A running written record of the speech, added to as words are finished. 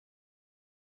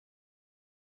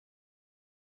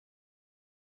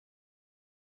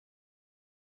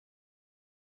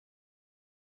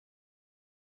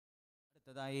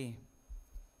അടുത്തതായി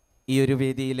ഈ ഒരു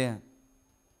വേദിയിൽ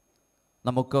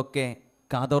നമുക്കൊക്കെ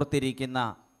കാതോർത്തിരിക്കുന്ന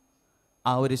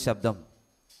ആ ഒരു ശബ്ദം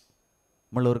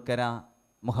മുള്ളൂർക്കര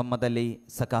മുഹമ്മദ് അലി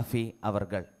സഖാഫി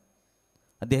അവർകൾ.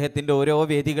 അദ്ദേഹത്തിൻ്റെ ഓരോ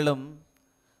വേദികളും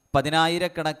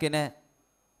പതിനായിരക്കണക്കിന്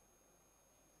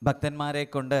ഭക്തന്മാരെ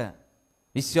കൊണ്ട്,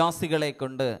 വിശ്വാസികളെ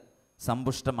കൊണ്ട്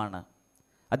സമ്പുഷ്ടമാണ്.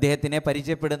 അദ്ദേഹത്തിനെ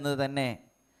പരിചയപ്പെടുന്നത് തന്നെ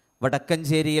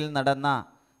വടക്കഞ്ചേരിയിൽ നടന്ന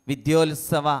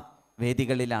വിദ്യോത്സവ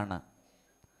വേദികളിലാണ്.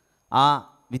 ആ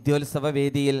വിദ്യോത്സവ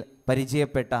വേദിയിൽ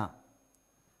പരിചയപ്പെട്ട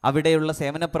അവിടെയുള്ള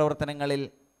സേവന പ്രവർത്തനങ്ങളിൽ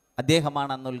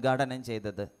അദ്ദേഹമാണ് അന്ന് ഉദ്ഘാടനം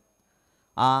ചെയ്തത്.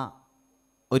 ആ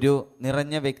ഒരു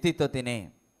നിറഞ്ഞ വ്യക്തിത്വത്തിനെ,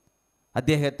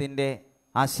 അദ്ദേഹത്തിൻ്റെ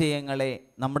ആശയങ്ങളെ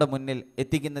നമ്മുടെ മുന്നിൽ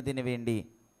എത്തിക്കുന്നതിന് വേണ്ടി,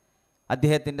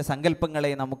 അദ്ദേഹത്തിൻ്റെ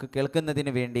സങ്കല്പങ്ങളെ നമുക്ക്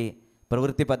കേൾക്കുന്നതിന് വേണ്ടി,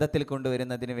 പ്രവൃത്തി പദത്തിൽ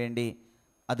കൊണ്ടുവരുന്നതിന് വേണ്ടി,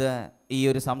 അത് ഈ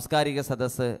ഒരു സാംസ്കാരിക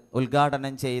സദസ്സ്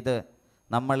ഉദ്ഘാടനം ചെയ്ത്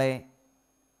നമ്മളെ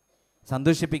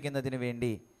സന്തോഷിപ്പിക്കുന്നതിന്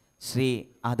വേണ്ടി ശ്രീ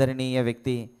ആദരണീയ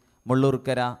വ്യക്തി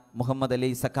മുള്ളൂർക്കര മുഹമ്മദ് അലി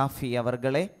സഖാഫി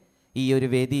അവർകളെ ഈ ഒരു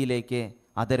വേദിയിലേക്ക്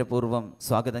ആദരപൂർവ്വം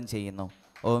സ്വാഗതം ചെയ്യുന്നു.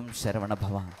 ഓം ശരവണ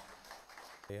ഭവ.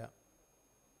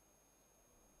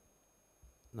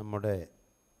 നമ്മുടെ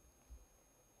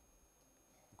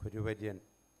ഗുരുവര്യൻ,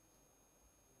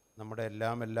 നമ്മുടെ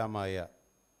എല്ലാമായ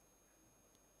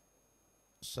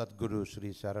സദ്ഗുരു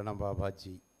ശ്രീ ശരണ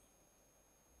ബാബാജി,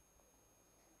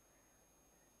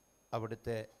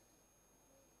 അവിടുത്തെ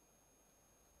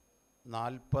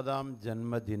 40ാം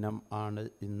ജന്മദിനം ആണ്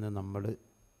ഇന്ന് നമ്മൾ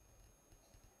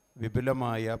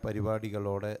വിപുലമായ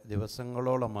പരിപാടികളോടെ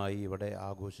ദിവസങ്ങളോളമായി ഇവിടെ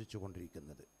ആഘോഷിച്ചു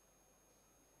കൊണ്ടിരിക്കുന്നത്.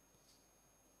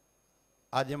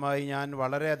 ആദ്യമായി ഞാൻ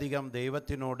വളരെയധികം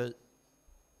ദൈവത്തിനോട്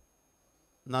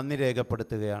നന്ദി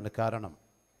രേഖപ്പെടുത്തുകയാണ്. കാരണം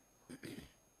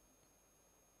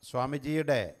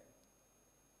സ്വാമിജിയുടെ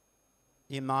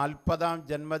ഈ 40ാം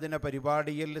ജന്മദിന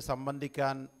പരിപാടിയിൽ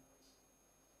സംബന്ധിക്കാൻ,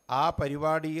 ആ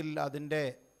പരിപാടിയിൽ അതിൻ്റെ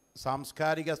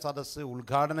സാംസ്കാരിക സദസ്സ്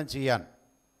ഉദ്ഘാടനം ചെയ്യാൻ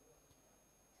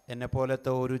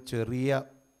എന്നെപ്പോലത്തെ ഒരു ചെറിയ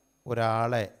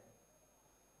ഒരാളെ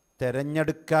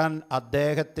തിരഞ്ഞെടുക്കാൻ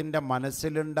അദ്ദേഹത്തിൻ്റെ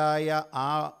മനസ്സിലുണ്ടായ ആ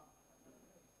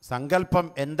സങ്കല്പം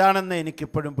എന്താണെന്ന്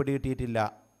എനിക്കിപ്പോഴും പിടികിട്ടിയിട്ടില്ല.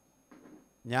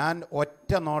 ഞാൻ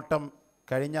ഒറ്റ നോട്ടം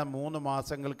കഴിഞ്ഞ 3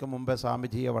 മാസങ്ങൾക്ക് മുമ്പേ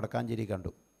സ്വാമിജിയെ വടക്കാഞ്ചേരി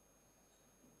കണ്ടു.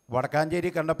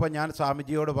 വടക്കാഞ്ചേരി കണ്ടപ്പോൾ ഞാൻ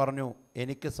സ്വാമിജിയോട് പറഞ്ഞു,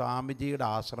 എനിക്ക് സ്വാമിജിയുടെ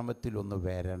ആശ്രമത്തിലൊന്ന്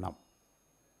വരണം.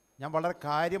 ഞാൻ വളരെ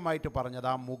കാര്യമായിട്ട് പറഞ്ഞത്.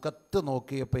 ആ മുഖത്ത്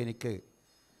നോക്കിയപ്പോൾ എനിക്ക്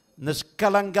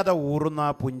നിഷ്കളങ്കത ഊറുന്ന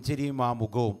ആ പുഞ്ചിരിയും ആ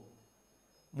മുഖവും,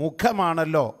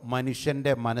 മുഖമാണല്ലോ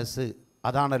മനുഷ്യൻ്റെ മനസ്സ്,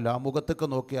 അതാണല്ലോ ആ മുഖത്തേക്ക്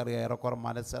നോക്കി അറിയാം ഏറെക്കുറെ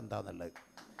മനസ്സെന്താണെന്നുള്ളത്.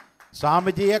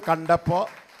 സ്വാമിജിയെ കണ്ടപ്പോൾ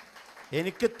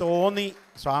എനിക്ക് തോന്നി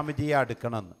സ്വാമിജിയെ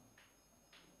അടുക്കണമെന്ന്.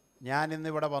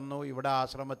 ഞാനിന്നിവിടെ വന്നു. ഇവിടെ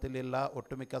ആശ്രമത്തിലുള്ള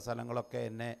ഒട്ടുമിക്ക സ്ഥലങ്ങളൊക്കെ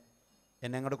എന്നെ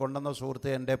ഇങ്ങോട്ട് കൊണ്ടുവന്ന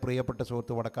സുഹൃത്ത്, എൻ്റെ പ്രിയപ്പെട്ട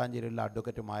സുഹൃത്ത് വടക്കാഞ്ചേരിയിലുള്ള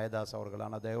അഡ്വക്കേറ്റ് മായദാസ്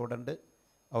അവർകളാണ്. അദ്ദേഹം ഉണ്ട്,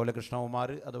 അതുപോലെ കൃഷ്ണകുമാർ,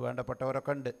 അത്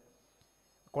വേണ്ടപ്പെട്ടവരൊക്കെ ഉണ്ട്.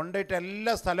 കൊണ്ടുപോയിട്ട്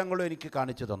എല്ലാ സ്ഥലങ്ങളും എനിക്ക്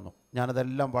കാണിച്ചു തന്നു.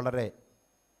 ഞാനതെല്ലാം വളരെ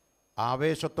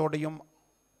ആവേശത്തോടെയും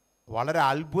വളരെ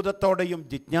അത്ഭുതത്തോടെയും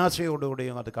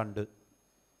ജിജ്ഞാസയോടുകൂടെയും അത് കണ്ട്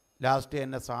ലാസ്റ്റ്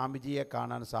എന്നെ സ്വാമിജിയെ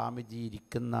കാണാൻ സ്വാമിജി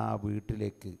ഇരിക്കുന്ന ആ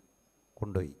വീട്ടിലേക്ക്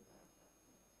കൊണ്ടുപോയി.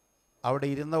 അവിടെ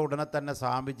ഇരുന്ന ഉടനെ തന്നെ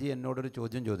സ്വാമിജി എന്നോടൊരു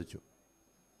ചോദ്യം ചോദിച്ചു.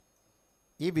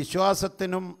 ഈ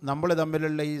വിശ്വാസത്തിനും നമ്മൾ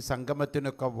തമ്മിലുള്ള ഈ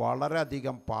സംഗമത്തിനൊക്കെ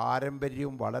വളരെയധികം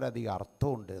പാരമ്പര്യവും വളരെയധികം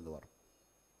അർത്ഥമുണ്ട് എന്ന് പറഞ്ഞു.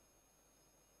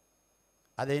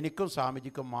 അതെനിക്കും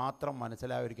സ്വാമിജിക്കും മാത്രം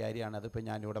മനസ്സിലായ ഒരു കാര്യമാണ്. അതിപ്പോൾ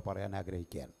ഞാനിവിടെ പറയാൻ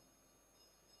ആഗ്രഹിക്കുകയാണ്.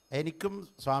 എനിക്കും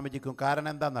സ്വാമിജിക്കും.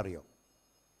 കാരണം എന്താണെന്നറിയോ?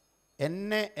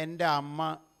 എന്നെ എൻ്റെ അമ്മ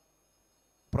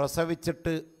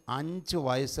പ്രസവിച്ചിട്ട് 5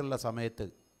 വയസ്സുള്ള സമയത്ത്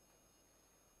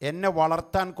എന്നെ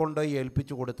വളർത്താൻ കൊണ്ടുപോയി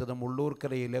ഏൽപ്പിച്ചു കൊടുത്തത്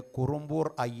മുള്ളൂർക്കരയിലെ കുറുമ്പൂർ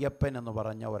അയ്യപ്പൻ എന്ന്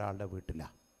പറഞ്ഞ ഒരാളുടെ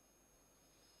വീട്ടിലാണ്.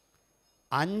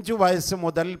 5 വയസ്സ്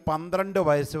മുതൽ 12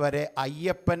 വയസ്സ് വരെ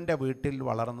അയ്യപ്പൻ്റെ വീട്ടിൽ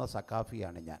വളർന്ന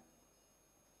സഖാഫിയാണ് ഞാൻ.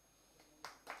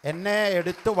 എന്നെ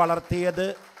എടുത്തു വളർത്തിയത്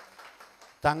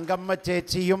തങ്കമ്മ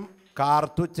ചേച്ചിയും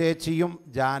കാർത്തു ചേച്ചിയും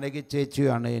ജാനകി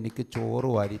ചേച്ചിയുമാണ് എനിക്ക്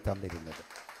ചോറ് വാരി തന്നിരുന്നത്.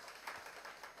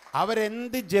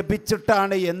 അവരെന്ത്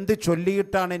ജപിച്ചിട്ടാണ്, എന്ത്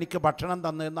ചൊല്ലിയിട്ടാണ് എനിക്ക് ഭക്ഷണം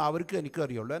തന്നതെന്ന് അവർക്ക് എനിക്കും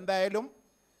അറിയുള്ളൂ. എന്തായാലും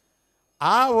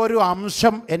ആ ഒരു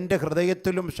അംശം എൻ്റെ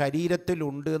ഹൃദയത്തിലും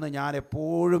ശരീരത്തിലുണ്ട് എന്ന് ഞാൻ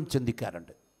എപ്പോഴും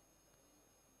ചിന്തിക്കാറുണ്ട്,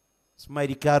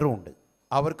 സ്മരിക്കാറുമുണ്ട്,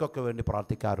 അവർക്കൊക്കെ വേണ്ടി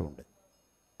പ്രാർത്ഥിക്കാറുമുണ്ട്.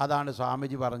 അതാണ്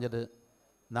സ്വാമിജി പറഞ്ഞത്,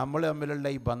 നമ്മൾ തമ്മിലുള്ള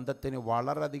ഈ ബന്ധത്തിന്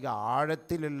വളരെയധികം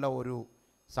ആഴത്തിലുള്ള ഒരു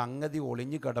സംഗതി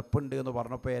ഒളിഞ്ഞു കിടപ്പുണ്ട് എന്ന്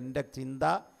പറഞ്ഞപ്പോൾ എൻ്റെ ചിന്ത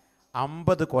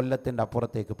 50 കൊല്ലത്തിൻ്റെ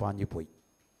അപ്പുറത്തേക്ക് പാഞ്ഞുപോയി.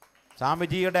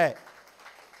 സ്വാമിജിയുടെ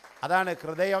അതാണ്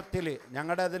ഹൃദയത്തിൽ.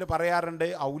 ഞങ്ങളുടെ അതിൽ പറയാറുണ്ട്,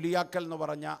 ഔലിയാക്കൽ എന്ന്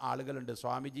പറഞ്ഞ ആളുകളുണ്ട്.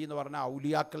 സ്വാമിജി എന്ന് പറഞ്ഞാൽ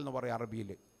ഔലിയാക്കൽ എന്ന് പറയും അറബിയിൽ.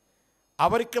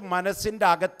 അവർക്ക് മനസ്സിൻ്റെ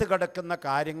അകത്ത് കിടക്കുന്ന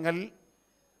കാര്യങ്ങൾ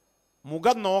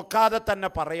മുഖം നോക്കാതെ തന്നെ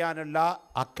പറയാനുള്ള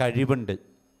ആ കഴിവുണ്ട്.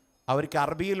 അവർക്ക്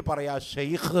അറബിയിൽ പറയാ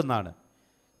ഷെയ്ഖ് എന്നാണ്.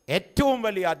 ഏറ്റവും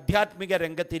വലിയ ആധ്യാത്മിക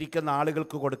രംഗത്തിരിക്കുന്ന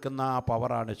ആളുകൾക്ക് കൊടുക്കുന്ന ആ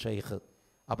പവറാണ് ഷെയ്ഖ്.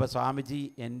 അപ്പോൾ സ്വാമിജി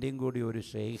എൻ്റെയും കൂടി ഒരു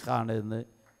ഷെയ്ഖാണ് എന്ന്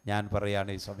ഞാൻ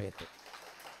പറയുകയാണ് ഈ സമയത്ത്.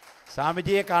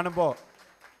 സ്വാമിജിയെ കാണുമ്പോൾ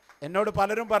എന്നോട്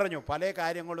പലരും പറഞ്ഞു പല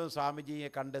കാര്യങ്ങളും സ്വാമിജിയെ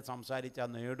കണ്ട് സംസാരിച്ചാൽ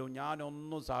നേടും.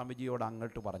 ഞാനൊന്നും സ്വാമിജിയോട്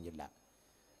അങ്ങോട്ട് പറഞ്ഞില്ല.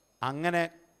 അങ്ങനെ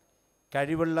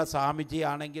കഴിവുള്ള സ്വാമിജി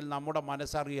ആണെങ്കിൽ നമ്മുടെ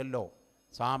മനസ്സറിയല്ലോ,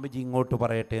 സ്വാമിജി ഇങ്ങോട്ട്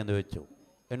പറയട്ടെ എന്ന് വെച്ചു.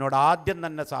 എന്നോട് ആദ്യം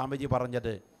തന്നെ സ്വാമിജി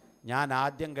പറഞ്ഞത്, ഞാൻ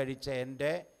ആദ്യം കഴിച്ച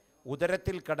എൻ്റെ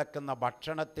ഉദരത്തിൽ കിടക്കുന്ന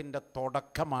ഭക്ഷണത്തിൻ്റെ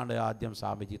തുടക്കമാണ് ആദ്യം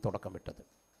സ്വാമിജി തുടക്കമിട്ടത്.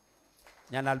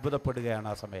 ഞാൻ അത്ഭുതപ്പെടുകയാണ്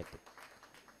ആ സമയത്ത്.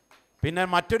 പിന്നെ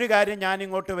മറ്റൊരു കാര്യം, ഞാൻ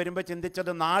ഇങ്ങോട്ട് വരുമ്പോൾ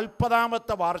ചിന്തിച്ചത്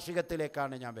 40ാമത്തെ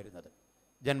വാർഷികത്തിലേക്കാണ് ഞാൻ വരുന്നത്,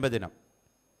 ജന്മദിനം.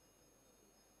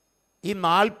 ഈ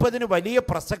 40ന് വലിയ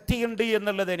പ്രസക്തിയുണ്ട്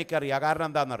എന്നുള്ളത് എനിക്കറിയാം. കാരണം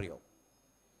എന്താണെന്നറിയോ?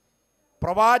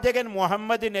 പ്രവാചകൻ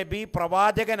മുഹമ്മദ് നബി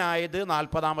പ്രവാചകനായത്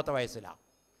 40ാമത്തെ വയസ്സിലാണ്.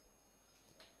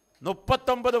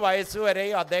 39 വയസ്സ് വരെ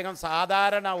അദ്ദേഹം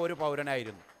സാധാരണ ഒരു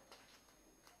പൗരനായിരുന്നു.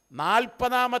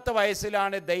 40ാമത്തെ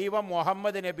വയസ്സിലാണ് ദൈവം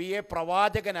മുഹമ്മദ് നബിയെ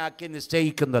പ്രവാചകനാക്കി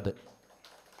നിശ്ചയിക്കുന്നത്.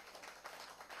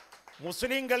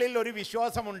 മുസ്ലിങ്ങളിൽ ഒരു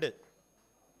വിശ്വാസമുണ്ട്,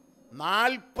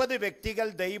 40 വ്യക്തികൾ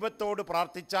ദൈവത്തോട്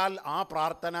പ്രാർത്ഥിച്ചാൽ ആ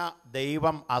പ്രാർത്ഥന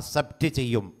ദൈവം അക്സെപ്റ്റ്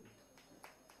ചെയ്യും.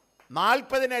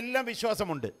 40-നെല്ലാം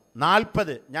വിശ്വാസമുണ്ട്.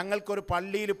 40 ഞങ്ങൾക്കൊരു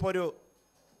പള്ളിയിൽ ഇപ്പോൾ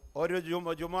ഒരു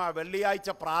വെള്ളിയാഴ്ച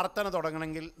പ്രാർത്ഥന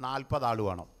തുടങ്ങണമെങ്കിൽ 40 ആൾ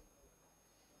വേണം.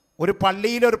 ഒരു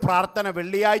പള്ളിയിലൊരു പ്രാർത്ഥന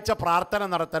വെള്ളിയാഴ്ച പ്രാർത്ഥന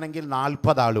നടത്തണമെങ്കിൽ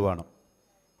 40 ആൾ വേണം.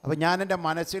 അപ്പോൾ ഞാൻ എൻ്റെ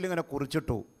മനസ്സിൽ ഇങ്ങനെ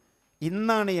കുറിച്ചിട്ടു.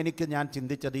 ഇന്നാണ് ഞാൻ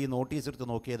ചിന്തിച്ചത്, ഈ നോട്ടീസ് എടുത്ത്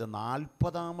നോക്കിയത്,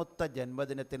 40ാമത്തെ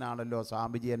ജന്മദിനത്തിനാണല്ലോ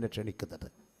സ്വാമിജി എന്നെ ക്ഷണിക്കുന്നത്.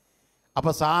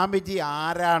 അപ്പോൾ സ്വാമിജി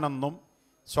ആരാണെന്നും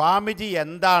സ്വാമിജി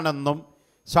എന്താണെന്നും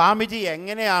സ്വാമിജി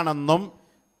എങ്ങനെയാണെന്നും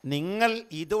നിങ്ങൾ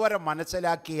ഇതുവരെ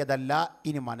മനസ്സിലാക്കിയതല്ല,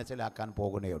 ഇനി മനസ്സിലാക്കാൻ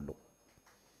പോകുന്നേ ഉള്ളൂ.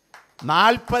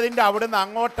 40ൻ്റെ അവിടുന്ന്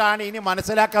അങ്ങോട്ടാണ് ഇനി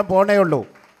മനസ്സിലാക്കാൻ പോണേ ഉള്ളൂ.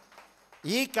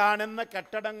 ഈ കാണുന്ന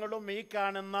കെട്ടിടങ്ങളും ഈ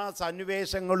കാണുന്ന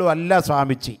സന്നിവേശങ്ങളും അല്ല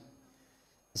സ്വാമിജി.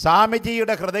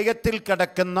 സ്വാമിജിയുടെ ഹൃദയത്തിൽ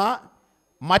കിടക്കുന്ന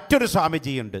മറ്റൊരു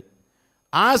സ്വാമിജിയുണ്ട്.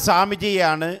 ആ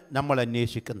സ്വാമിജിയെയാണ് നമ്മൾ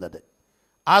അന്വേഷിക്കുന്നത്.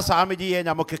 ആ സ്വാമിജിയെ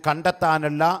നമുക്ക്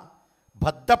കണ്ടെത്താനുള്ള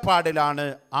ബദ്ധപ്പാടിലാണ്,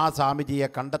 ആ സ്വാമിജിയെ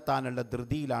കണ്ടെത്താനുള്ള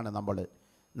ധൃതിയിലാണ് നമ്മൾ.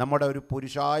 നമ്മുടെ ഒരു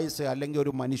പുരുഷായുസ് അല്ലെങ്കിൽ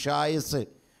ഒരു മനുഷ്യായുസ്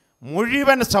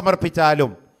മുഴുവൻ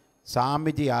സമർപ്പിച്ചാലും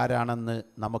സ്വാമിജി ആരാണെന്ന്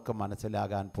നമുക്ക്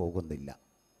മനസ്സിലാകാൻ പോകുന്നില്ല.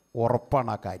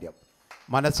 ഉറപ്പാണ് ആ കാര്യം.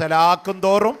 മനസ്സിലാക്കും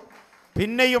തോറും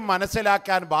പിന്നെയും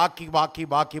മനസ്സിലാക്കാൻ ബാക്കി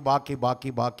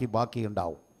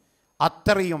ഉണ്ടാവും.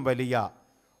 അത്രയും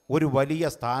വലിയ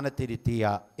സ്ഥാനത്തിരുത്തിയ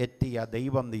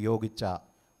ദൈവം നിയോഗിച്ച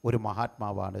ഒരു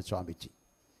മഹാത്മാവാണ് സ്വാമിജി.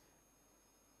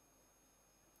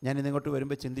 ഞാൻ ഇന്നിങ്ങോട്ട്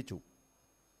വരുമ്പോൾ ചിന്തിച്ചു,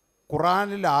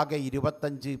 ഖുറാനിലാകെ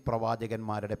 25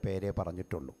 പ്രവാചകന്മാരുടെ പേരേ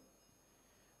പറഞ്ഞിട്ടുള്ളൂ.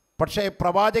 പക്ഷേ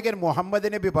പ്രവാചകൻ മുഹമ്മദ്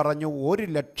നബി പറഞ്ഞു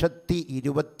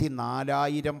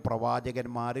 1,24,000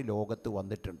 പ്രവാചകന്മാർ ലോകത്ത്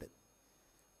വന്നിട്ടുണ്ട്.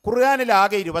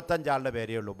 ഖുർആനിലാകെ 25 ആളുടെ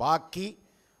പേരേ ഉള്ളൂ. ബാക്കി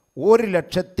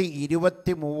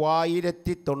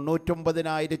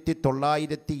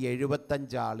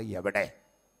 1,23,99,975 ആൾ എവിടെ?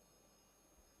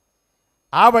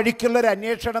 ആ വഴിക്കുള്ളൊരു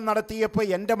അന്വേഷണം നടത്തിയപ്പോൾ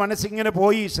എൻ്റെ മനസ്സിങ്ങനെ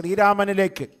പോയി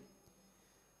ശ്രീരാമനിലേക്ക്,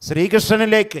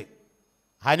 ശ്രീകൃഷ്ണനിലേക്ക്,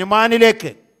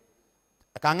 ഹനുമാനിലേക്ക്,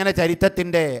 അങ്ങനെ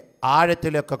ചരിത്രത്തിൻ്റെ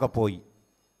ആഴത്തിലേക്കൊക്കെ പോയി.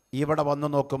 ഇവിടെ വന്ന്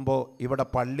നോക്കുമ്പോൾ ഇവിടെ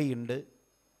പള്ളിയുണ്ട്,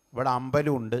 ഇവിടെ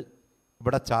അമ്പലമുണ്ട്,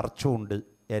 ഇവിടെ ചർച്ചുണ്ട്,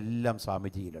 എല്ലാം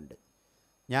സ്വാമിജിയിലുണ്ട്.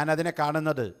 ഞാനതിനെ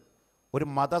കാണുന്നത് ഒരു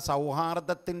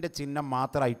മതസൗഹാർദ്ദത്തിൻ്റെ ചിഹ്നം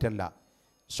മാത്രമായിട്ടല്ല.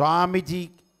 സ്വാമിജി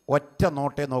ഒറ്റ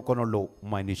നോട്ടേ നോക്കുന്നുള്ളൂ,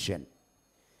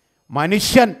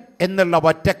 മനുഷ്യൻ എന്നുള്ള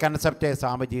ഒറ്റ കൺസെപ്റ്റേ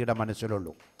സ്വാമിജിയുടെ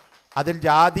മനസ്സിലുള്ളൂ. അതിൽ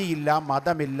ജാതിയില്ല,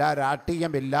 മതമില്ല,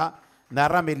 രാഷ്ട്രീയമില്ല,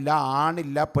 നിറമില്ല,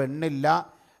 ആണില്ല, പെണ്ണില്ല,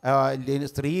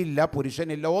 സ്ത്രീയില്ല,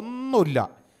 പുരുഷനില്ല, ഒന്നുമില്ല.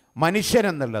 മനുഷ്യൻ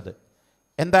എന്നുള്ളത്.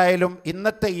 എന്തായാലും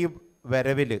ഇന്നത്തെ ഈ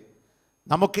വരവിൽ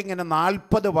നമുക്കിങ്ങനെ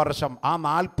 40 വർഷം, ആ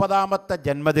 40ാമത്തെ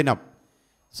ജന്മദിനം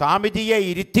സ്വാമിജിയെ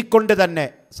ഇരുത്തിക്കൊണ്ട് തന്നെ,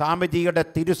 സ്വാമിജിയുടെ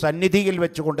തിരുസന്നിധിയിൽ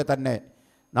വെച്ചുകൊണ്ട് തന്നെ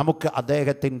നമുക്ക്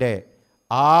അദ്ദേഹത്തിൻ്റെ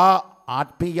ആ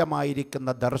ആത്മീയമായിരിക്കുന്ന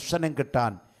ദർശനം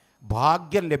കിട്ടാൻ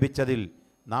ഭാഗ്യം ലഭിച്ചതിൽ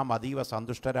നാം അതീവ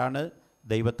സന്തുഷ്ടരാണ്.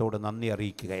 ദൈവത്തോട് നന്ദി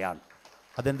അറിയിക്കുകയാണ്.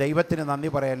 അതിന് ദൈവത്തിന് നന്ദി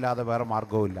പറയല്ലാതെ വേറെ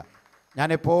മാർഗവുമില്ല. ഞാൻ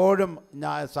എപ്പോഴും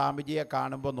സ്വാമിജിയെ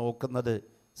കാണുമ്പോൾ നോക്കുന്നത്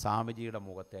സ്വാമിജിയുടെ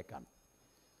മുഖത്തേക്കാണ്.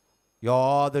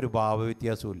 യാതൊരു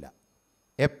ഭാവവ്യത്യാസവുമില്ല,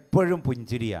 എപ്പോഴും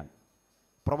പുഞ്ചിരിയാണ്.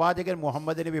 പ്രവാചകൻ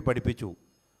മുഹമ്മദ് നബി പഠിപ്പിച്ചു,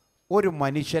 ഒരു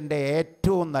മനുഷ്യൻ്റെ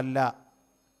ഏറ്റവും നല്ല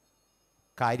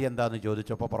കാര്യം എന്താണെന്ന്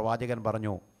ചോദിച്ചപ്പോൾ പ്രവാചകൻ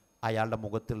പറഞ്ഞു, അയാളുടെ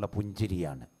മുഖത്തുള്ള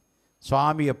പുഞ്ചിരിയാണ്.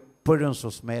 സ്വാമി എപ്പോഴും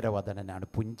സുസ്മേരവദനാണ്,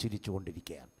 പുഞ്ചിരിച്ചു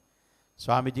കൊണ്ടിരിക്കുകയാണ്.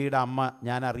 സ്വാമിജിയുടെ അമ്മ,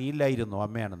 ഞാൻ അറിയില്ലായിരുന്നു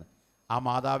അമ്മയാണെന്ന്, ആ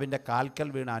മാതാവിൻ്റെ കാൽക്കൽ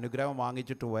വീണ് അനുഗ്രഹം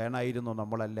വാങ്ങിച്ചിട്ട് വേണമായിരുന്നു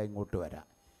നമ്മളെല്ലാം ഇങ്ങോട്ട് വരാൻ.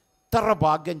 ഇത്ര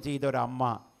ഭാഗ്യം ചെയ്തൊരമ്മ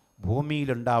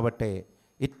ഭൂമിയിലുണ്ടാവട്ടെ.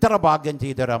 ഇത്ര ഭാഗ്യം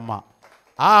ചെയ്തൊരമ്മ,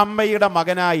 ആ അമ്മയുടെ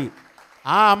മകനായി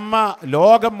ആ അമ്മ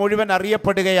ലോകം മുഴുവൻ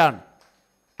അറിയപ്പെടുകയാണ്.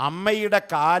 അമ്മയുടെ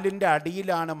കാലിൻ്റെ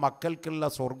അടിയിലാണ് മക്കൾക്കുള്ള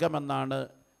സ്വർഗമെന്നാണ്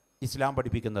ഇസ്ലാം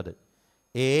പഠിപ്പിക്കുന്നത്.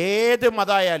 ഏത്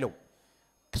മതമായാലും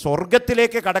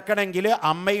സ്വർഗത്തിലേക്ക് കടക്കണമെങ്കിൽ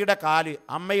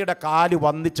അമ്മയുടെ കാല്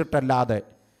വന്നിച്ചിട്ടല്ലാതെ.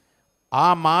 ആ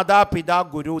മാതാപിതാ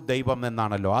ഗുരു ദൈവം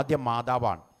എന്നാണല്ലോ. ആദ്യം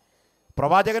മാതാവാണ്.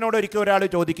 പ്രവാചകനോട് ഒരിക്കൽ ഒരാൾ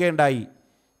ചോദിക്കുകയുണ്ടായി,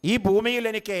 ഈ ഭൂമിയിൽ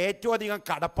എനിക്ക് ഏറ്റവും അധികം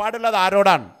കടപ്പാടുള്ളത്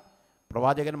ആരോടാണ്?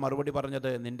 പ്രവാചകൻ മറുപടി പറഞ്ഞത്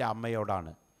നിൻ്റെ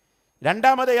അമ്മയോടാണ്.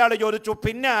 രണ്ടാമത് അയാൾ ചോദിച്ചു,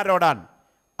 പിന്നെ ആരോടാണ്?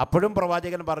 അപ്പോഴും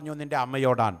പ്രവാചകൻ പറഞ്ഞു നിൻ്റെ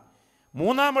അമ്മയോടാണ്.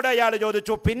 മൂന്നാമത് അയാൾ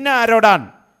ചോദിച്ചു, പിന്നെ ആരോടാണ്?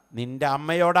 നിൻ്റെ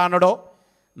അമ്മയോടാണോ?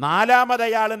 നാലാമത്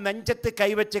അയാൾ നെഞ്ചത്ത്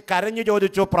കൈവച്ച് കരഞ്ഞു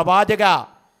ചോദിച്ചു, പ്രവാചക,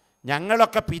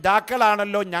 ഞങ്ങളൊക്കെ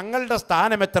പിതാക്കളാണല്ലോ, ഞങ്ങളുടെ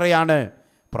സ്ഥാനം എത്രയാണ്?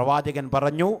 പ്രവാചകൻ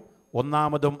പറഞ്ഞു,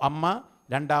 ഒന്നാമതും അമ്മ,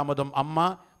 രണ്ടാമതും അമ്മ,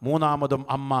 മൂന്നാമതും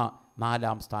അമ്മ,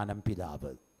 നാലാം സ്ഥാനം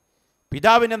പിതാവ്.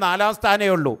 പിതാവിന് നാലാം സ്ഥാനമേ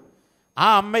ഉള്ളൂ. ആ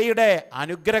അമ്മയുടെ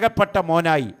അനുഗ്രഹപ്പെട്ട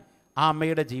മോനായി ആ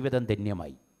അമ്മയുടെ ജീവിതം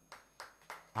ധന്യമായി.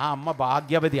 ആ അമ്മ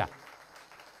ഭാഗ്യവതിയാണ്.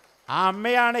 ആ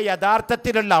അമ്മയാണ്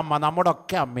യഥാർത്ഥത്തിലുള്ള അമ്മ. നമ്മുടെ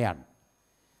ഒക്കെ അമ്മയാണ്.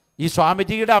 ഈ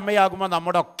സ്വാമിജിയുടെ അമ്മയാകുമ്പോൾ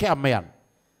നമ്മുടെ ഒക്കെ അമ്മയാണ്.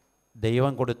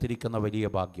 ദൈവം കൊടുത്തിരിക്കുന്ന വലിയ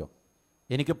ഭാഗ്യം.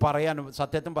 എനിക്ക്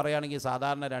സത്യത്തിൽ പറയുകയാണെങ്കിൽ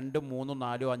സാധാരണ 2, 3,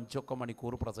 4, 5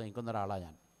 മണിക്കൂർ പ്രസംഗിക്കുന്ന ഒരാളാണ്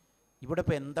ഞാൻ. ഇവിടെ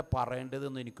ഇപ്പോൾ എന്താ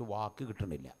പറയേണ്ടതെന്ന് എനിക്ക് വാക്ക്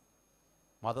കിട്ടണില്ല.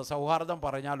 മതസൗഹാർദ്ദം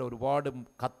പറഞ്ഞാൽ ഒരുപാട്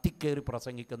കത്തിക്കേറി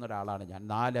പ്രസംഗിക്കുന്ന ഒരാളാണ് ഞാൻ.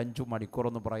 4-5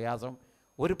 മണിക്കൂറൊന്നും പ്രയാസം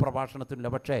ഒരു പ്രഭാഷണത്തിനില്ല.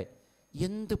 പക്ഷേ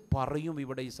എന്ത് പറയും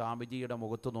ഇവിടെ ഈ സ്വാമിജിയുടെ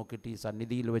മുഖത്ത് നോക്കിയിട്ട്, ഈ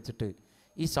സന്നിധിയിൽ വെച്ചിട്ട്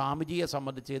ഈ സ്വാമിജിയെ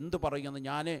സംബന്ധിച്ച് എന്ത് പറയുമെന്ന്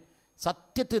ഞാൻ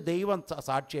സത്യത്തിൽ ദൈവം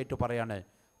സാക്ഷിയായിട്ട് പറയാണ്.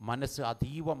 മനസ്സ്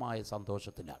അതീവമായ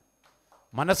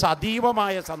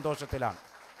സന്തോഷത്തിലാണ്.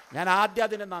 ഞാൻ ആദ്യം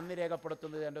അതിന് നന്ദി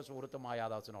രേഖപ്പെടുത്തുന്നത് എൻ്റെ സുഹൃത്ത്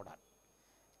മായാദാസിനോടാണ്.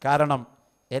 കാരണം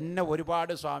എന്നെ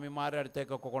ഒരുപാട് സ്വാമിമാരുടെ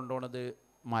അടുത്തേക്കൊക്കെ കൊണ്ടുപോകുന്നത്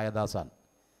മായാദാസാണ്.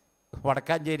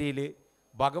 വടക്കാഞ്ചേരിയിൽ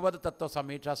ഭഗവത് തത്വ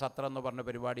സമീക്ഷാ സത്രം എന്ന് പറഞ്ഞ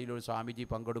പരിപാടിയിൽ ഒരു സ്വാമിജി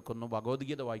പങ്കെടുക്കുന്നു,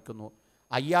 ഭഗവത്ഗീത വായിക്കുന്നു.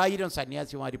 5000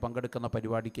 സന്യാസിമാർ പങ്കെടുക്കുന്ന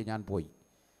പരിപാടിക്ക് ഞാൻ പോയി.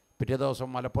 പിറ്റേ ദിവസം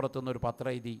മലപ്പുറത്തുനിന്ന് ഒരു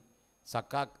പത്രം എഴുതി,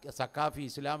 സക്കാഫി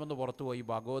ഇസ്ലാമെന്ന് പുറത്തു പോയി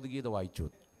ഭഗവത്ഗീത വായിച്ചു.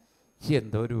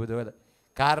 എന്തോ ഒരു വിധവ.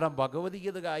 കാരണം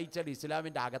ഭഗവത്ഗീത വായിച്ചാൽ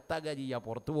ഇസ്ലാമിൻ്റെ അകത്താകുക ചെയ്യുക,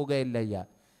 പുറത്തു പോകുകയല്ല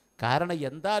ചെയ്യുക. കാരണം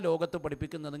എന്താ ലോകത്ത്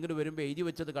പഠിപ്പിക്കുന്നത്? നിങ്ങൾ വരുമ്പോൾ എഴുതി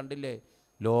വെച്ചത് കണ്ടില്ലേ?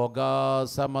 ലോകാ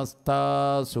സമസ്ത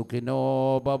സുഖിനോ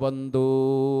ഭവന്തു,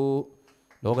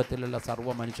 ലോകത്തിലുള്ള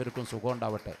സർവ്വ മനുഷ്യർക്കും സുഖം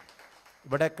ഉണ്ടാവട്ടെ.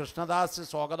 ഇവിടെ കൃഷ്ണദാസ്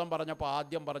സ്വാഗതം പറഞ്ഞപ്പോൾ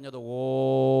ആദ്യം പറഞ്ഞത്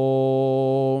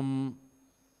ഓം.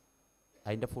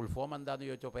 അതിൻ്റെ ഫുൾ ഫോം എന്താണെന്ന്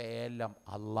ചോദിച്ചപ്പോൾ എല്ലാം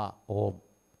അല്ലാ, ഓം,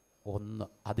 ഒന്ന്,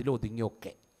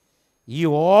 അതിലൊതുങ്ങിയൊക്കെ. ഈ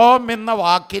ഓം എന്ന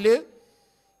വാക്കിൽ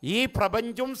ഈ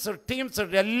പ്രപഞ്ചവും സൃഷ്ടിയും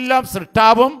എല്ലാം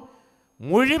സൃഷ്ടാവും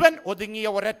മുഴുവൻ ഒതുങ്ങിയ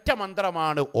ഒരൊറ്റ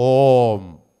മന്ത്രമാണ് ഓം.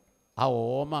 ആ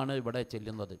ഓമാണ് ഇവിടെ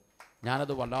ചെല്ലുന്നത്.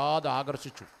 ഞാനത് വല്ലാതെ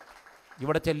ആകർഷിച്ചു.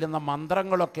 ഇവിടെ ചെല്ലുന്ന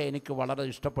മന്ത്രങ്ങളൊക്കെ എനിക്ക് വളരെ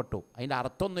ഇഷ്ടപ്പെട്ടു. അതിൻ്റെ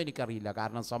അർത്ഥമൊന്നും എനിക്കറിയില്ല,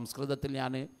 കാരണം സംസ്കൃതത്തിൽ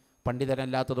ഞാൻ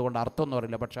പണ്ഡിതനല്ലാത്തത് കൊണ്ട് അർത്ഥമൊന്നും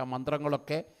അറിയില്ല. പക്ഷേ ആ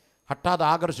മന്ത്രങ്ങളൊക്കെ ഹഠാത്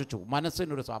ആകർഷിച്ചു.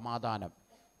 മനസ്സിനൊരു സമാധാനം.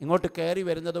 ഇങ്ങോട്ട് കയറി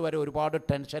വരുന്നത് വരെ ഒരുപാട്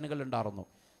ടെൻഷനുകൾ ഉണ്ടായിരുന്നു.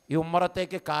 ഈ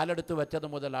ഉമ്മറത്തേക്ക് കാലെടുത്ത് വെച്ചത്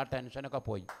മുതൽ ആ ടെൻഷനൊക്കെ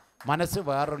പോയി. മനസ്സ്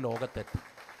വേറൊരു ലോകത്തെത്തി.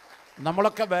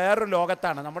 നമ്മളൊക്കെ വേറൊരു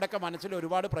ലോകത്താണ്. നമ്മുടെയൊക്കെ മനസ്സിൽ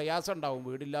ഒരുപാട് പ്രയാസം ഉണ്ടാവും.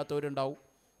 വീടില്ലാത്തവരുണ്ടാവും,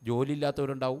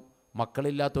 ജോലിയില്ലാത്തവരുണ്ടാവും,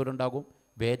 മക്കളില്ലാത്തവരുണ്ടാകും,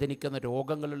 വേദനിക്കുന്ന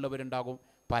രോഗങ്ങളുള്ളവരുണ്ടാകും,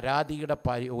 പരാതിയുടെ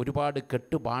ഒരുപാട്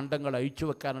കെട്ടുഭാണ്ഡങ്ങൾ അഴിച്ചു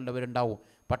വെക്കാനുള്ളവരുണ്ടാവും.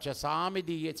 പക്ഷേ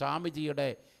സ്വാമിജിയുടെ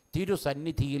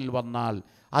തിരുസന്നിധിയിൽ വന്നാൽ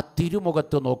ആ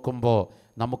തിരുമുഖത്ത് നോക്കുമ്പോൾ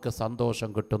നമുക്ക് സന്തോഷം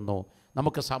കിട്ടുന്നു,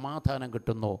 നമുക്ക് സമാധാനം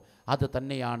കിട്ടുന്നു. അത്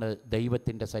തന്നെയാണ്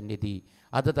ദൈവത്തിൻ്റെ സന്നിധി,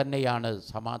 അത് തന്നെയാണ്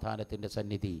സമാധാനത്തിൻ്റെ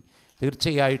സന്നിധി.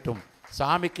 തീർച്ചയായിട്ടും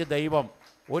സ്വാമിക്ക് ദൈവം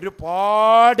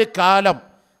ഒരുപാട് കാലം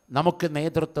നമുക്ക്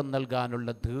നേതൃത്വം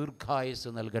നൽകാനുള്ള ദീർഘായുസ്സ്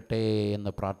നൽകട്ടെ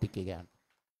എന്ന് പ്രാർത്ഥിക്കുകയാണ്.